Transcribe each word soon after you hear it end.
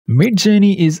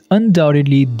Midjourney is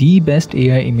undoubtedly the best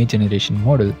AI image generation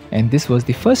model, and this was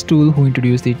the first tool who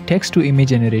introduced the text-to-image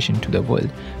generation to the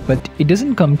world. But it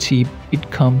doesn't come cheap,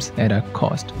 it comes at a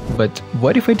cost. But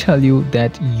what if I tell you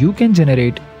that you can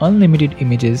generate unlimited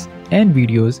images and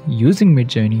videos using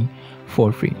Midjourney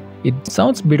for free? It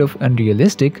sounds a bit of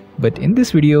unrealistic, but in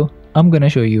this video, I'm gonna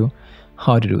show you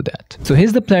how to do that. So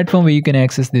here's the platform where you can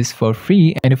access this for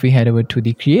free, and if we head over to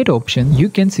the create option, you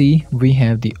can see we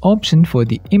have the option for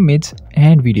the image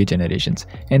and video generations,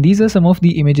 and these are some of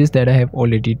the images that I have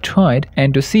already tried.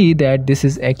 And to see that this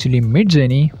is actually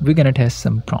Midjourney, we're gonna test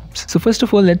some prompts. So first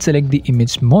of all, let's select the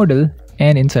image model,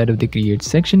 and inside of the create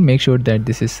section, make sure that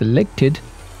this is selected.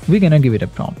 We're gonna give it a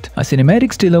prompt. A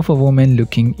cinematic still of a woman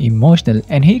looking emotional,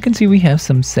 and here you can see we have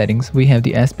some settings. We have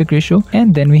the aspect ratio,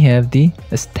 and then we have the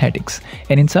aesthetics,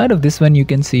 and inside of this one you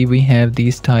can see we have the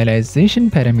stylization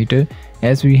parameter.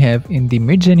 As we have in the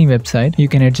Midjourney website, you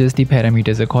can adjust the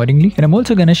parameters accordingly, and I'm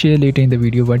also gonna share later in the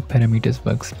video what parameters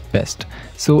works best.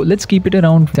 So let's keep it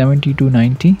around 70 to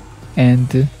 90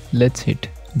 and let's hit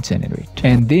generate,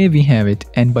 and there we have it.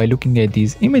 And by looking at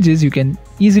these images, you can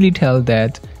easily tell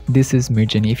that this is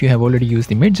Midjourney. If you have already used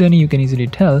the Midjourney, you can easily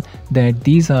tell that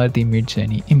these are the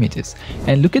Midjourney images.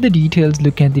 And look at the details,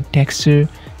 look at the texture,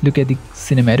 look at the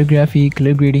cinematography,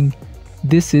 color grading.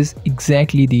 This is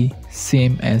exactly the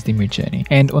same as the Midjourney.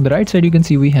 And on the right side, you can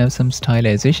see we have some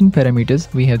stylization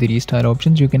parameters. We have the restyle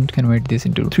options. You can convert this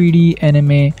into 3D,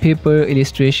 anime, paper,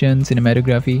 illustration,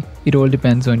 cinematography. It all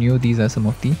depends on you. These are some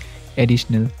of the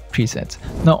additional presets.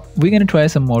 Now we're gonna try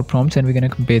some more prompts, and we're gonna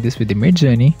compare this with the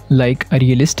Midjourney, like a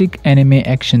realistic anime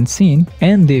action scene,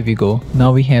 and there we go.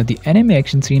 Now we have the anime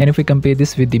action scene, and if we compare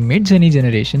this with the Midjourney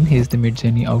generation, here's the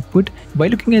Midjourney output. By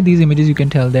looking at these images, you can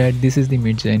tell that this is the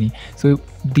Midjourney. So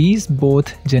these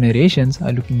both generations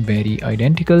are looking very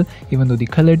identical, even though the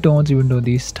color tones, even though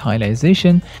the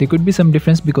stylization, there could be some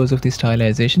difference because of the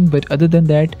stylization, but other than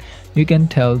that, you can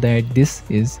tell that this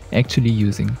is actually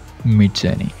using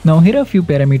Midjourney. Now here are a few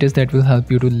parameters that will help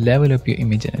you to level up your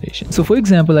image generation. So for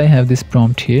example, I have this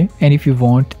prompt here, and if you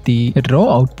want the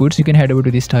raw outputs, you can head over to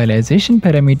the stylization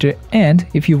parameter, and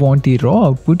if you want the raw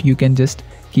output, you can just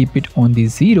keep it on the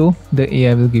 0. The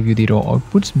AI will give you the raw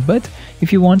outputs. But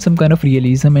if you want some kind of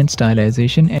realism and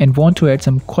stylization and want to add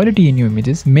some quality in your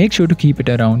images, make sure to keep it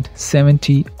around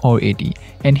 70 or 80.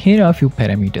 And here are a few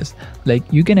parameters, like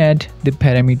you can add the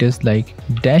parameters like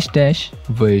 --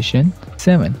 version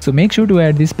 7. So make sure to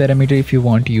add this parameter if you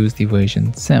want to use the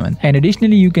version 7. And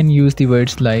additionally, you can use the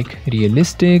words like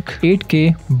realistic,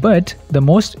 8K, but the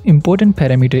most important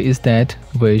parameter is that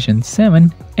version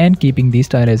 7, and keeping the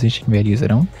stylization values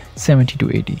around 70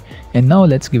 to 80. And now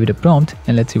let's give it a prompt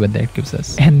and let's see what that gives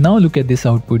us. And now look at this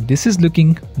output. This is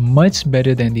looking much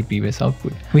better than the previous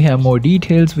output. We have more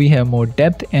details, we have more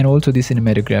depth, and also the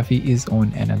cinematography is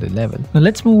on another level. Now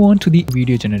let's move on to the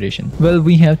video generation. Well,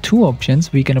 we have two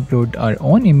options. We can upload our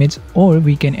own image, or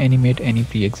we can animate any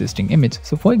pre-existing image.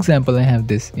 So for example, I have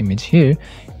this image here.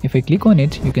 If I click on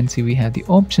it, you can see we have the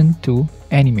option to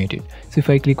animate it. So if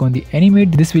I click on the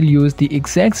animate, this will use the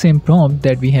exact same prompt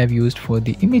that we have used for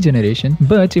the image generation.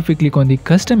 But if we click on the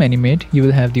custom animate, you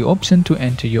will have the option to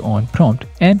enter your own prompt,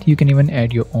 and you can even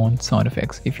add your own sound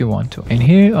effects if you want to. And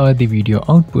here are the video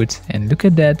outputs, and look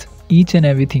at that. Each and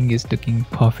everything is looking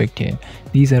perfect here.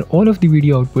 These are all of the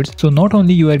video outputs. So not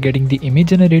only you are getting the image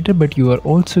generator, but you are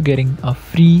also getting a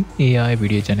free AI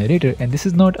video generator. And this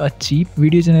is not a cheap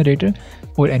video generator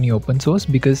or any open source,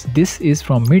 because this is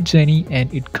from Midjourney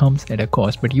and it comes at a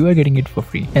cost, but you are getting it for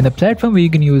free. And the platform where you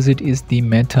can use it is the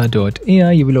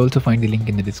meta.ai. You will also find the link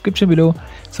in the description below.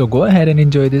 So go ahead and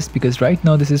enjoy this, because right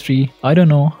now this is free. I don't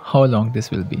know how long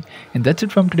this will be. And that's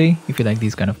it from today. If you like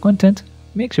these kind of content,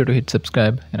 make sure to hit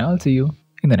subscribe, and I'll see you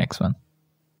in the next one.